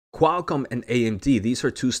Qualcomm and AMD, these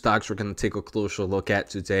are two stocks we're going to take a closer look at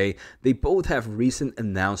today. They both have recent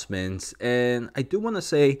announcements, and I do want to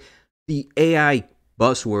say the AI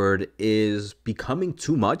buzzword is becoming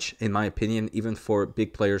too much, in my opinion, even for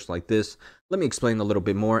big players like this. Let me explain a little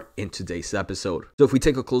bit more in today's episode. So if we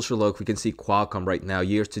take a closer look, we can see Qualcomm right now,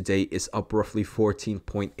 year to date, is up roughly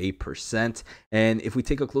 14.8%. And if we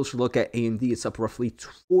take a closer look at AMD, it's up roughly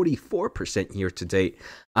 44% year to date.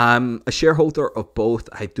 I'm a shareholder of both.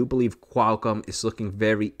 I do believe Qualcomm is looking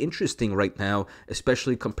very interesting right now,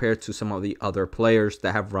 especially compared to some of the other players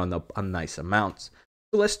that have run up a nice amount.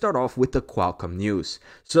 So let's start off with the Qualcomm news.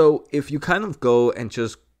 So if you kind of go and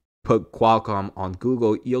just put Qualcomm on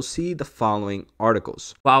Google, you'll see the following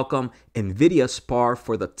articles. Qualcomm, Nvidia spar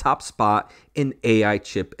for the top spot in AI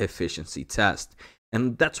chip efficiency test.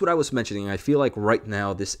 And that's what I was mentioning. I feel like right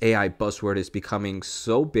now this AI buzzword is becoming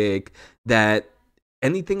so big that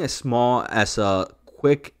anything as small as a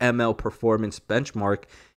quick MLPerf benchmark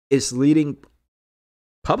is leading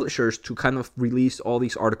publishers to kind of release all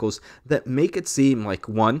these articles that make it seem like,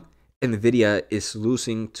 one, Nvidia is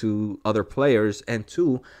losing to other players, and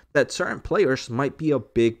two, that certain players might be a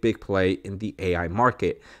big play in the AI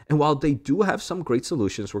market. And while they do have some great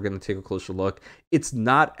solutions, we're going to take a closer look, it's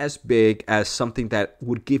not as big as something that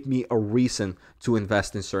would give me a reason to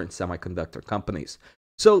invest in certain semiconductor companies.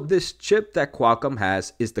 So this chip that Qualcomm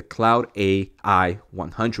has is the Cloud AI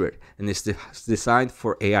 100, and it's designed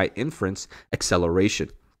for AI inference acceleration.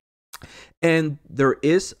 And there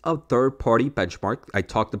is a third-party benchmark. I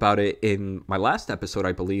talked about it in my last episode,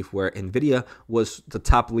 I believe, where Nvidia was the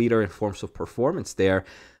top leader in forms of performance there.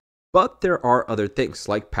 But there are other things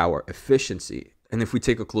like power efficiency. And if we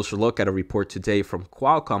take a closer look at a report today from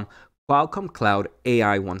Qualcomm, Qualcomm Cloud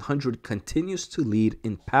AI 100 continues to lead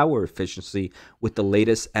in power efficiency with the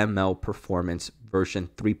latest ML Performance version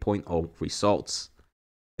 3.0 results.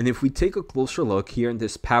 And if we take a closer look here in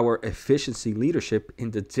this power efficiency leadership in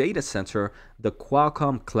the data center, the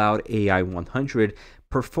Qualcomm Cloud AI 100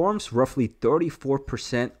 performs roughly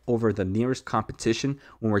 34% over the nearest competition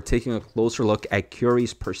when we're taking a closer look at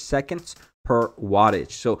queries per second per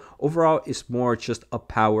wattage. So overall, it's more just a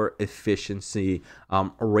power efficiency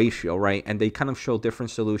ratio, right? And they kind of show different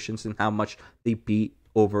solutions and how much they beat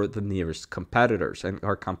over the nearest competitors and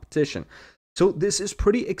our competition. So this is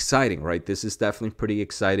pretty exciting, right? This is definitely pretty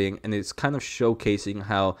exciting, and it's kind of showcasing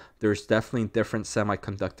how there's definitely different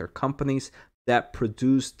semiconductor companies that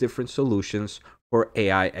produce different solutions for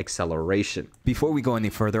AI acceleration. Before we go any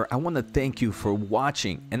further, I want to thank you for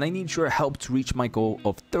watching, and I need your help to reach my goal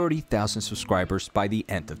of 30,000 subscribers by the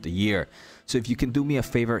end of the year. So if you can do me a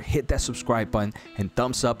favor, hit that subscribe button and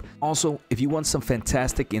thumbs up. Also, if you want some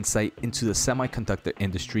fantastic insight into the semiconductor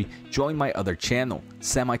industry, join my other channel,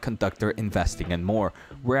 Semiconductor Investing and More,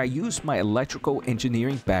 where I use my electrical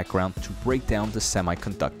engineering background to break down the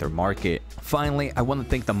semiconductor market. Finally, I want to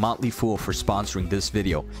thank the Motley Fool for sponsoring this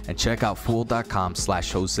video, and check out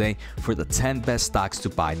fool.com/Jose for the 10 best stocks to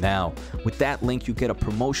buy now. With that link, you get a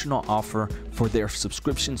promotional offer for their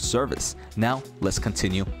subscription service. Now, let's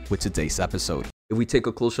continue with today's episode. If we take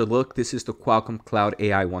a closer look, this is the Qualcomm Cloud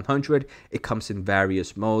AI 100. It comes in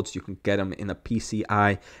various modes. You can get them in a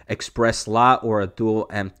PCI Express slot or a dual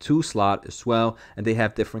M2 slot as well, and they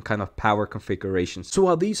have different kind of power configurations. So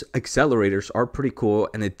while these accelerators are pretty cool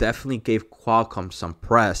and it definitely gave Qualcomm some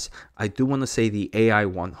press, I do want to say the AI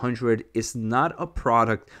 100 is not a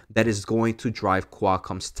product that is going to drive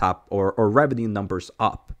Qualcomm's top or revenue numbers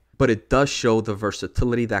up. But it does show the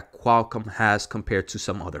versatility that Qualcomm has compared to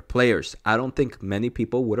some other players. I don't think many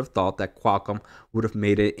people would have thought that Qualcomm would have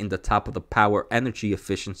made it in the top of the power energy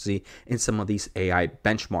efficiency in some of these AI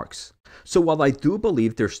benchmarks. So while I do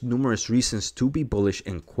believe there's numerous reasons to be bullish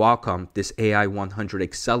in Qualcomm, this AI 100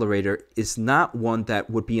 accelerator is not one that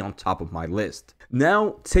would be on top of my list.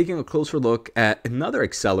 Now, taking a closer look at another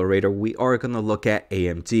accelerator, we are going to look at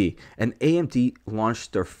AMD. And AMD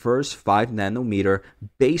launched their first 5nm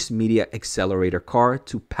base media accelerator card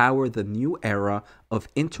to power the new era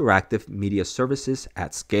of interactive media services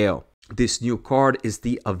at scale. This new card is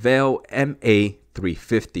the Alveo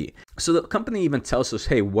MA350. So the company even tells us,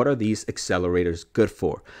 hey, what are these accelerators good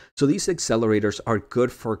for? So these accelerators are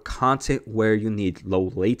good for content where you need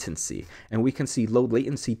low latency. And we can see low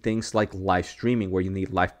latency things like live streaming, where you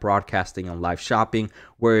need live broadcasting and live shopping,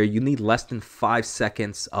 where you need less than 5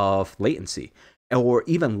 seconds of latency, or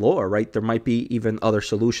even lower, right? There might be even other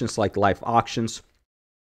solutions like live auctions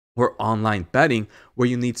or online betting, where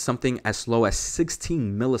you need something as low as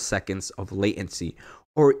 16 milliseconds of latency,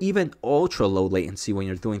 or even ultra low latency when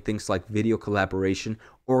you're doing things like video collaboration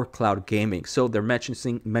or cloud gaming. So they're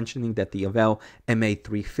mentioning that the Alveo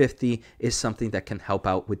MA350 is something that can help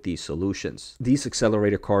out with these solutions. These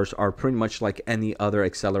accelerator cards are pretty much like any other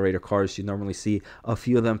accelerator cards. You normally see a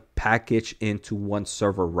few of them packaged into one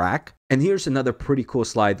server rack. And here's another pretty cool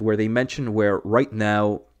slide where they mention where right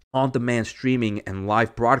now on-demand streaming and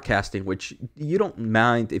live broadcasting, which you don't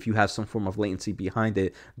mind if you have some form of latency behind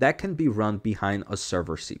it, that can be run behind a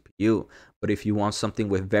server CPU. But if you want something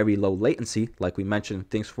with very low latency, like we mentioned,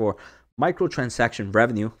 things for microtransaction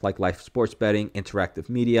revenue like live sports betting, interactive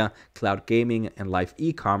media, cloud gaming, and live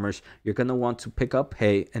e-commerce, you're going to want to pick up,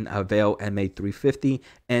 hey, an Alveo MA350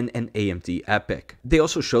 and an AMD EPYC. They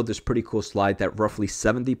also showed this pretty cool slide that roughly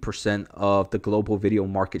 70% of the global video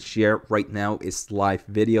market share right now is live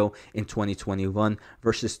video in 2021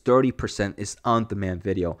 versus 30% is on-demand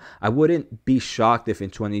video. I wouldn't be shocked if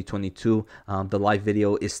in 2022 the live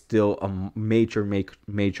video is still a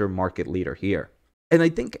major market leader here. And I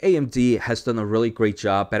think AMD has done a really great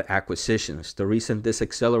job at acquisitions. The reason this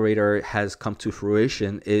accelerator has come to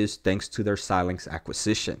fruition is thanks to their Xilinx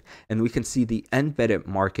acquisition. And we can see the embedded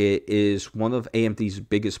market is one of AMD's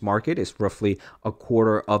biggest market. It's roughly a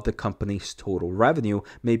quarter of the company's total revenue,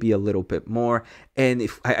 maybe a little bit more. And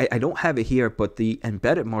if I don't have it here, but the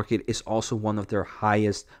embedded market is also one of their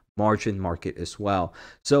highest margin market as well.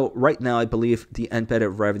 So right now, I believe the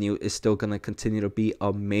embedded revenue is still going to continue to be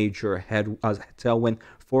a major tailwind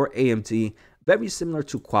for AMD, very similar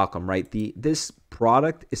to Qualcomm, right? This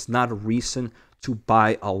product is not a reason to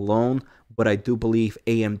buy alone, but I do believe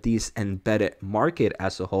AMD's embedded market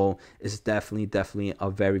as a whole is definitely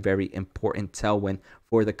a very important tailwind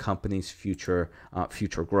for the company's future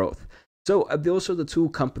growth. So those are the two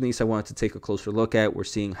companies I wanted to take a closer look at. We're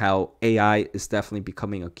seeing how AI is definitely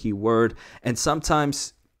becoming a key word. And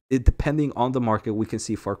sometimes, depending on the market, we can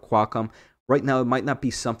see for Qualcomm, right now it might not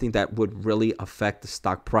be something that would really affect the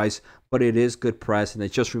stock price, but it is good press. And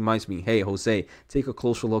it just reminds me, hey, Jose, take a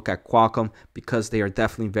closer look at Qualcomm because they are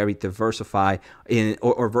definitely very diversified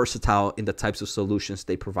or versatile in the types of solutions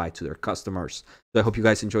they provide to their customers. So I hope you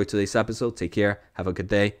guys enjoyed today's episode. Take care, have a good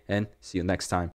day, and see you next time.